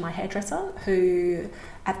was actually my hairdresser, who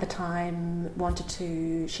at the time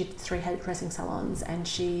she had 3 hairdressing salons, and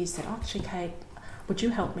she said, oh, actually, Kate, would you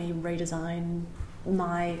help me redesign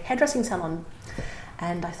my hairdressing salon?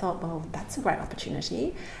 And I thought, well, that's a great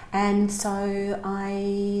opportunity. And so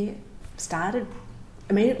I started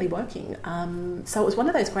immediately working. So it was one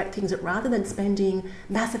of those great things that rather than spending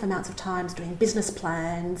massive amounts of time doing business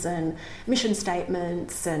plans and mission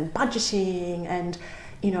statements and budgeting and,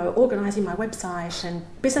 organising my website and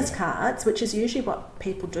business cards, which is usually what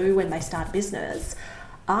people do when they start a business,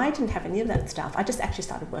 I didn't have any of that stuff. I just actually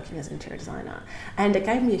started working as an interior designer. And it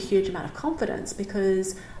gave me a huge amount of confidence,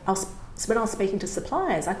 because when I was speaking to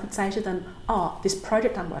suppliers, I could say to them, oh, this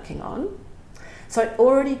project I'm working on. So it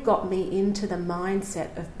already got me into the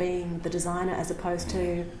mindset of being the designer, as opposed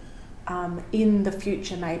to in the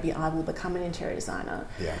future maybe I will become an interior designer.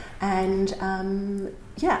 Yeah. And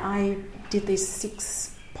I did these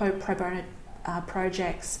 6 pro bono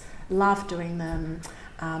projects, loved doing them.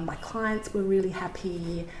 My clients were really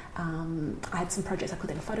happy. I had some projects I could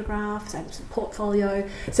then photograph, so I had some portfolio.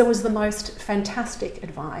 So it was the most fantastic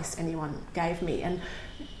advice anyone gave me. And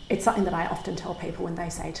it's something that I often tell people when they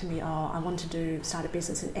say to me, oh, I want to start a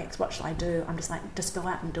business in X, what shall I do? I'm just like, just go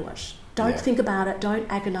out and do it. Don't think about it. Don't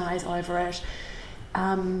agonise over it.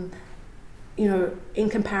 In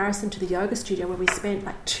comparison to the yoga studio, where we spent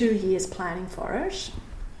like 2 years planning for it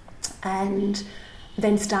and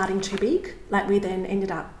then starting too big, like we then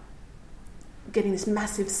ended up getting this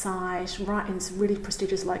massive site right in this really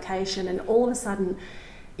prestigious location, and all of a sudden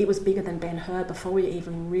it was bigger than Ben-Hur before we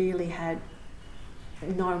even really had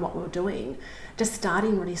known what we were doing. Just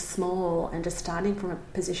starting really small and just starting from a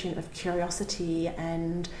position of curiosity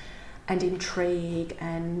and intrigue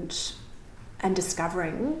and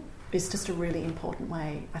discovering is just a really important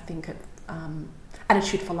way, I think,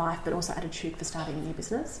 attitude for life, but also attitude for starting a new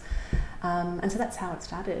business. And so that's how it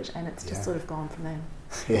started, and it's just sort of gone from there.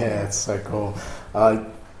 Yeah, it's so cool.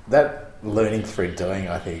 That learning through doing,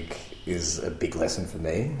 I think, is a big lesson for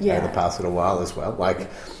me over the past little while as well.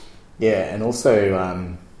 And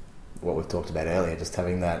also what we've talked about earlier, just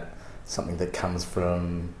having that something that comes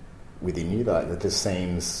from within you, that just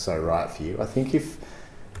seems so right for you. I think if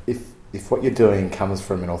what you're doing comes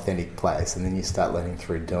from an authentic place, and then you start learning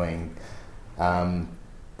through doing, the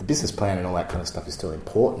business plan and all that kind of stuff is still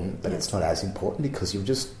important, but it's not as important because you'll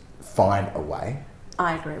just find a way.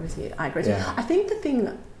 I agree with you. I think the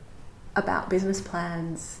thing about business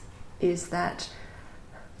plans is that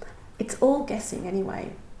it's all guessing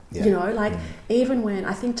anyway. Yeah. You know, even when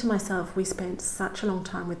I think to myself, we spent such a long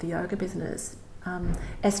time with the yoga business,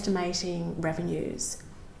 estimating revenues.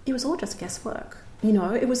 It was all just guesswork. You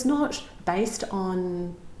know, it was not based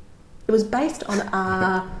on. It was based on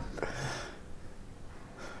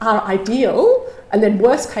our ideal and then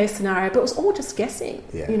worst case scenario, but it was all just guessing.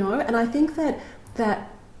 Yeah. You know, and I think that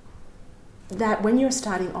when you're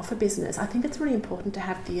starting off a business, I think it's really important to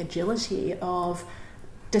have the agility of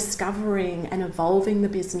discovering and evolving the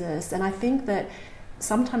business. And I think that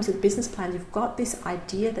sometimes with business plans, you've got this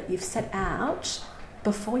idea that you've set out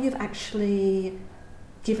before you've actually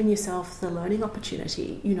given yourself the learning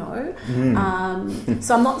opportunity, you know.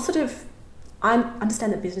 So I'm not I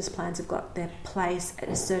understand that business plans have got their place at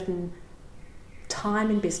a certain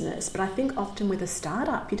time in business, but I think often with a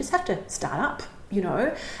startup, you just have to start up, you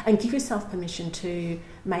know, and give yourself permission to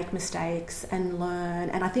make mistakes and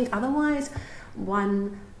learn. And I think otherwise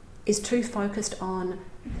one is too focused on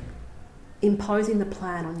imposing the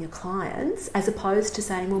plan on your clients as opposed to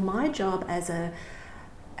saying, well, my job as an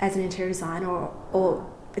interior designer or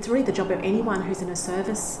it's really the job of anyone who's in a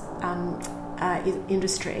service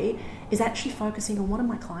industry is actually focusing on what are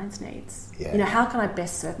my clients' needs. Yeah. You know, how can I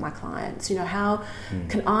best serve my clients? You know, how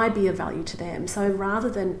can I be of value to them? So rather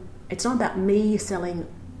than, it's not about me selling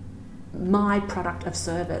my product of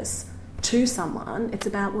service to someone, it's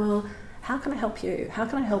about, well, how can I help you? How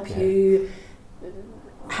can I help you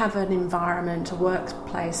have an environment, a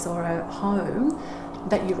workplace or a home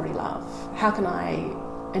that you really love? How can I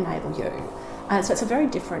enable you? So it's a very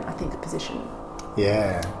different, I think, position.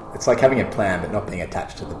 Yeah, it's like having a plan but not being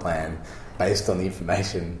attached to the plan based on the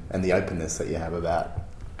information and the openness that you have about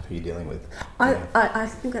who you're dealing with. I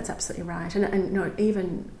think that's absolutely right. And no,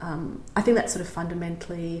 even I think that's sort of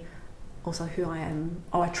fundamentally also who I am,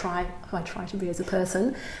 who I try to be as a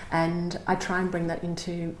person, and I try and bring that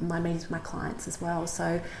into my meetings with my clients as well.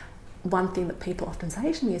 So one thing that people often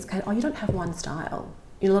say to me is, "Oh, you don't have one style."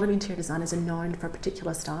 A lot of interior designers are known for a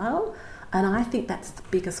particular style, and I think that's the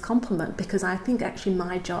biggest compliment, because I think actually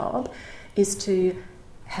my job is to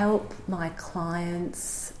help my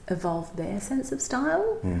clients evolve their sense of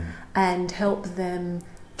style and help them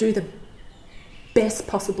do the best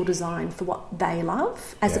possible design for what they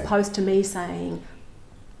love, as opposed to me saying,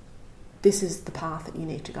 this is the path that you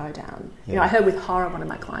need to go down. You know, I heard with horror one of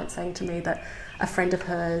my clients saying to me that a friend of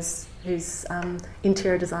hers who's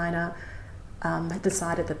interior designer had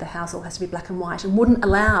decided that the house all has to be black and white and wouldn't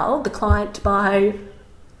allow the client to buy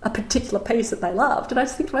a particular piece that they loved. And I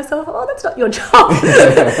just think to myself, oh, that's not your job.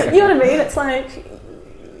 You know what I mean? It's like,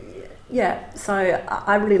 so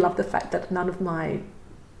I really love the fact that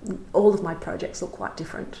all of my projects are quite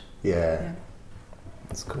different. Yeah.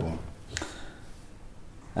 That's cool.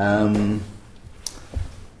 There's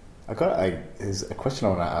a question I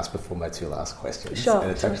want to ask before my two last questions. Sure.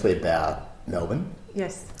 And it's actually about Melbourne.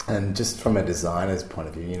 Yes. And just from a designer's point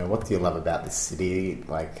of view, you know, what do you love about this city?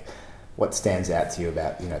 Like, what stands out to you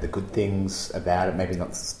about, you know, the good things about it, maybe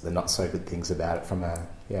not the not so good things about it from a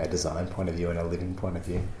design point of view and a living point of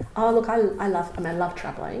view? Oh, look, I love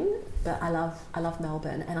travelling, but I love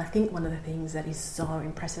Melbourne, and I think one of the things that is so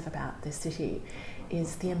impressive about this city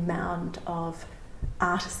is the amount of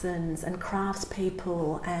artisans and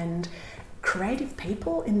craftspeople and creative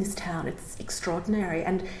people in this town. It's extraordinary,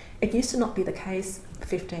 and it used to not be the case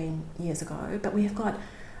 15 years ago, but we have got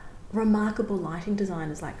remarkable lighting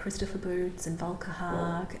designers like Christopher Boots and Volker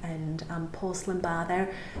Haag and Porcelain Bar.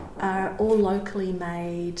 They're all locally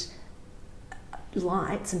made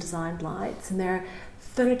lights and designed lights, and they're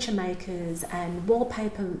furniture makers and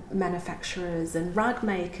wallpaper manufacturers and rug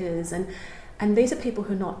makers, and these are people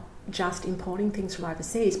who are not just importing things from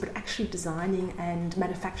overseas but actually designing and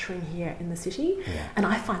manufacturing here in the city. And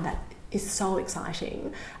I find that is so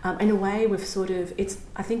exciting. In a way, we've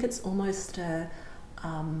I think it's almost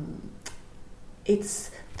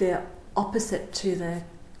it's the opposite to the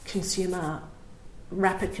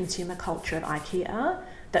rapid consumer culture of IKEA,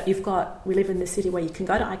 that we live in this city where you can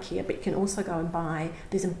go to IKEA, but you can also go and buy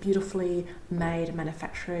these beautifully made and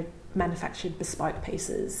manufactured bespoke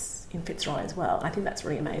pieces in Fitzroy as well. I think that's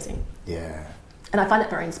really amazing. Yeah. And I find it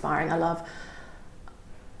very inspiring. I love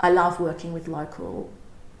working with local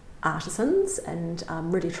artisans and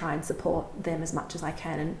really try and support them as much as I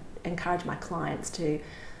can, and encourage my clients to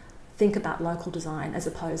think about local design as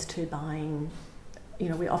opposed to buying,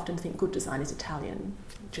 we often think good design is Italian,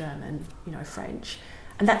 German, French.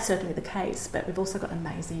 And that's certainly the case, but we've also got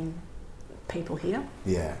amazing people here.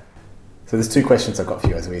 Yeah. So there's two questions I've got for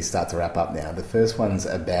you as we start to wrap up now. The first one's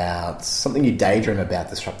about something you daydream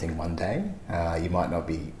about disrupting one day. You might not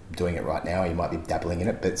be doing it right now, or you might be dabbling in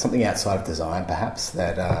it, but something outside of design perhaps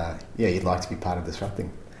that you'd like to be part of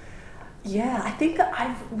disrupting. Yeah, I think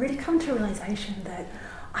I've really come to a realisation that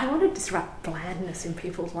I want to disrupt blandness in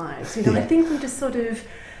people's lives. I think we just sort of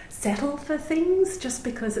settle for things just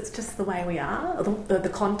because it's just the way we are, or the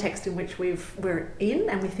context in which we're in,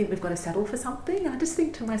 and we think we've got to settle for something. I just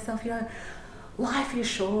think to myself, life is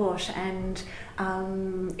short, and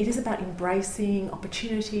it is about embracing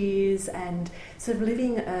opportunities and sort of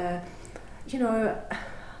living I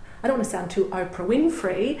don't want to sound too Oprah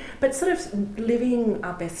Winfrey, but sort of living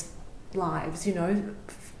our best lives,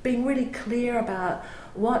 being really clear about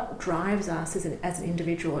what drives us as an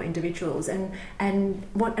individual or individuals, and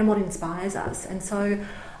what inspires us. And so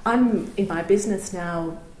I'm in my business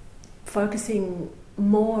now focusing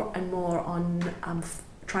more and more on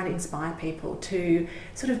trying to inspire people to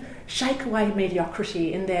sort of shake away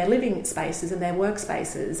mediocrity in their living spaces and their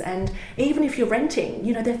workspaces. And even if you're renting,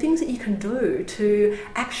 there are things that you can do to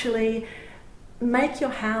actually make your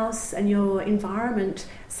house and your environment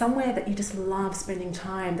somewhere that you just love spending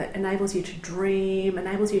time, that enables you to dream,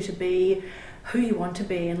 enables you to be who you want to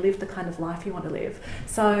be and live the kind of life you want to live.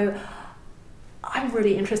 So I'm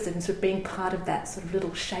really interested in sort of being part of that sort of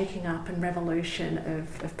little shaking up and revolution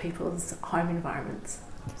of people's home environments.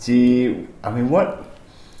 What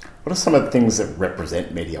are some of the things that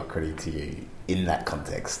represent mediocrity to you in that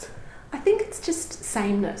context? I think it's just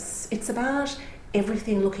sameness. It's about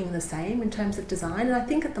everything looking the same in terms of design. And I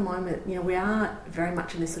think at the moment, we are very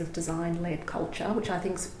much in this sort of design-led culture, which I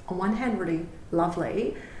think is on one hand really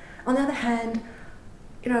lovely. On the other hand,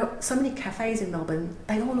 so many cafes in Melbourne,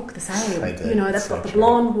 they all look the same. They do. They've got the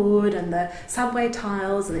blonde wood and the subway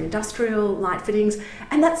tiles and the industrial light fittings,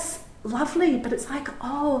 and that's lovely, but it's like,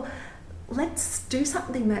 let's do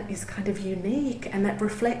something that is kind of unique and that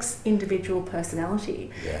reflects individual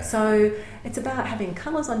personality. Yeah. So it's about having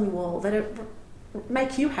colours on your wall that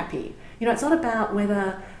make you happy. It's not about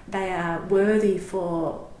whether they are worthy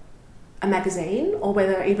for a magazine or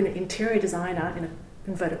whether even an interior designer, in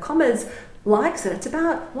inverted commas, likes it. It's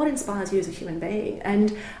about what inspires you as a human being.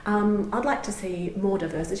 And I'd like to see more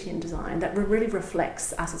diversity in design that really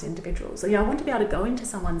reflects us as individuals. So, I want to be able to go into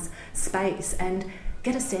someone's space and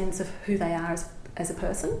get a sense of who they are as a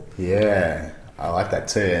person. Yeah, I like that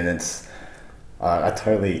too. And it's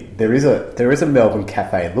there is a Melbourne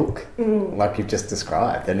cafe look, like you've just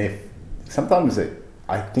described. And if sometimes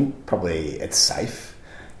I think probably it's safe.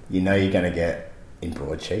 You're going to get in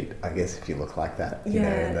broadsheet, I guess, if you look like that.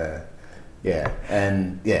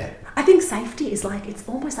 I think safety is it's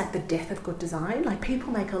almost like the death of good design. Like,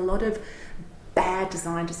 people make a lot of bad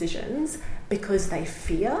design decisions because they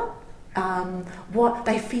fear. Oh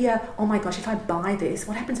my gosh, if I buy this,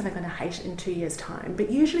 what happens if I'm going to hate it in 2 years' time?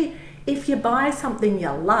 But usually, if you buy something you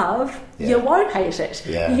love, you won't hate it.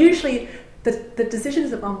 Yeah. Usually, the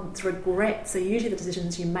decisions that one's regrets are usually the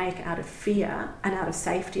decisions you make out of fear and out of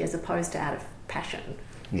safety as opposed to out of passion.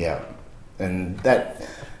 Yeah, and that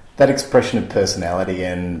expression of personality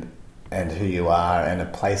and who you are, and a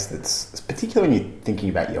place that's, particularly when you're thinking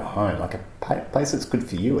about your home, like a place that's good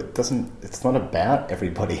for you. It's not about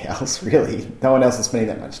everybody else, really. No one else is spending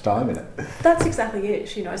that much time in it. That's exactly it.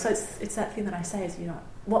 So it's that thing that I say is,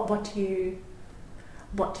 what do you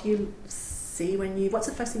see what's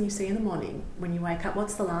the first thing you see in the morning when you wake up?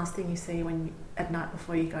 What's the last thing you see at night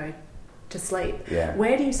before you go to sleep? Yeah.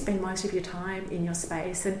 Where do you spend most of your time in your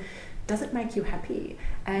space, and does it make you happy?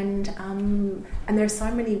 And there are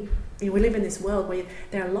so many. We live in this world where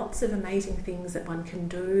there are lots of amazing things that one can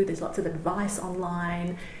do. There's lots of advice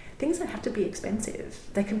online. Things don't have to be expensive.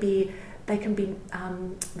 They can be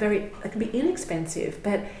inexpensive,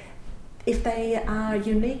 but if they are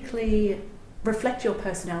uniquely reflect your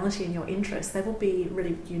personality and your interests, they will be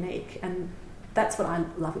really unique. And that's what I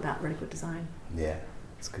love about really good design. Yeah,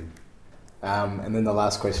 that's good. And then the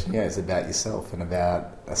last question, is about yourself and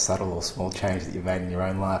about a subtle or small change that you've made in your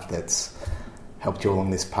own life that's helped you along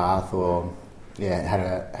this path, or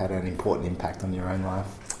had an important impact on your own life.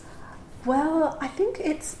 Well, I think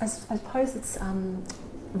I suppose it's,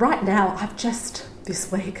 right now,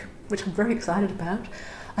 this week, which I'm very excited about,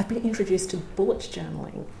 I've been introduced to bullet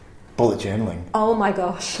journaling. Bullet journaling? Oh my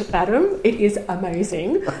gosh, Adam, it is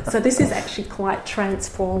amazing. So this has actually quite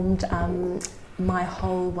transformed my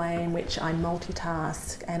whole way in which I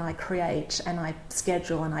multitask and I create and I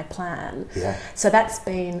schedule and I plan. Yeah. So that's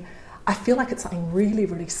been, I feel like it's something really,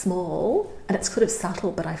 really small and it's sort of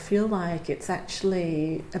subtle, but I feel like it's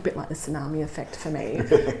actually a bit like the tsunami effect for me.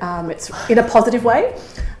 It's in a positive way.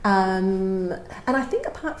 And I think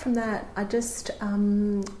apart from that, I'm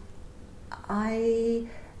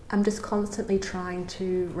just constantly trying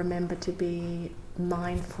to remember to be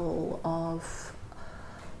mindful of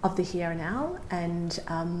the here and now, and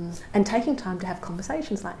taking time to have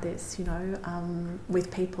conversations like this, with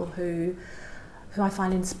people who I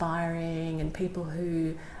find inspiring and people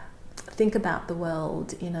who think about the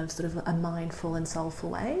world in a sort of a mindful and soulful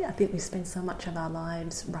way. I think we spend so much of our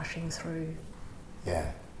lives rushing through.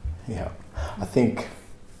 Yeah. I think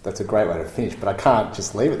that's a great way to finish, but I can't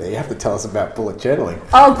just leave it there. You have to tell us about bullet journaling.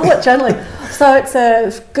 Oh, bullet journaling.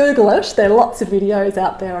 So Google it. There are lots of videos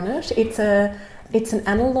out there on it. It's an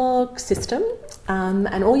analogue system,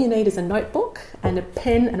 and all you need is a notebook and a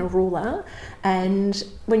pen and a ruler. And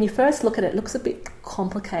when you first look at it, it looks a bit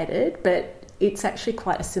complicated, but it's actually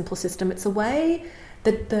quite a simple system. It's a way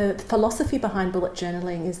that the philosophy behind bullet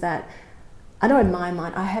journaling is that, I know in my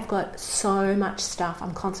mind, I have got so much stuff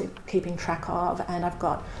I'm constantly keeping track of, and I've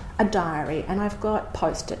got a diary, and I've got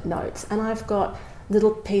post-it notes, and I've got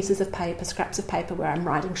little pieces of paper, scraps of paper where I'm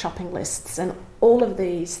writing shopping lists and all of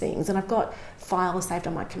these things, and I've got files saved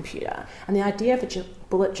on my computer. And the idea of a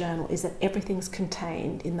bullet journal is that everything's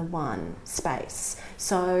contained in the one space.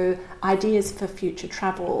 So ideas for future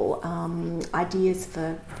travel, ideas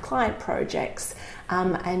for client projects,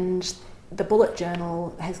 and the bullet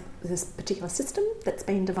journal has this particular system that's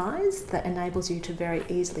been devised that enables you to very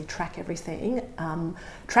easily track everything,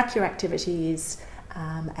 track your activities,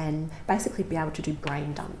 and basically be able to do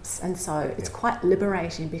brain dumps. And so it's quite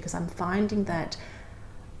liberating, because I'm finding that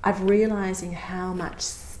I'm realising how much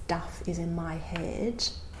stuff is in my head,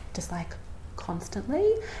 just like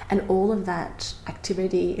constantly, and all of that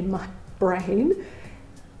activity in my brain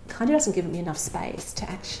kind of doesn't give me enough space to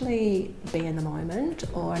actually be in the moment,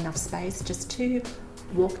 or enough space just to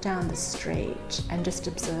walk down the street and just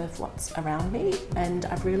observe what's around me. And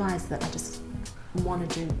I've realised that I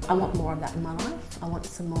want more of that in my life. I want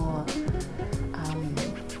some more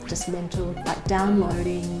just mental, like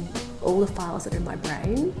downloading all the files that are in my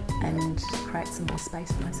brain and create some more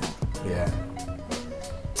space for myself. Yeah,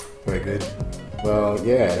 very good. Well,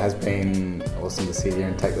 it has been awesome to sit here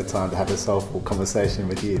and take the time to have a soulful conversation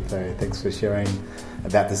with you. So thanks for sharing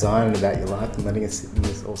about design and about your life and letting us sit in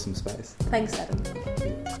this awesome space. Thanks, Adam.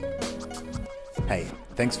 Hey,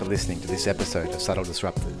 thanks for listening to this episode of Subtle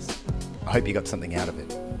Disruptors. I hope you got something out of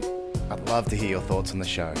it. I'd love to hear your thoughts on the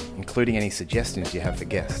show, including any suggestions you have for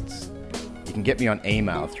guests. You can get me on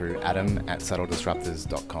email through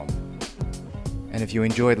adam@subtledisruptors.com. And if you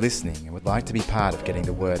enjoyed listening and would like to be part of getting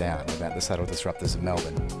the word out about the Subtle Disruptors of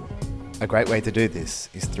Melbourne, a great way to do this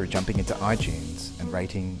is through jumping into iTunes and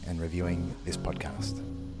rating and reviewing this podcast.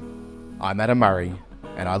 I'm Adam Murray,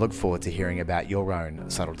 and I look forward to hearing about your own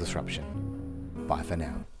subtle disruption. Bye for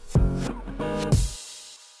now.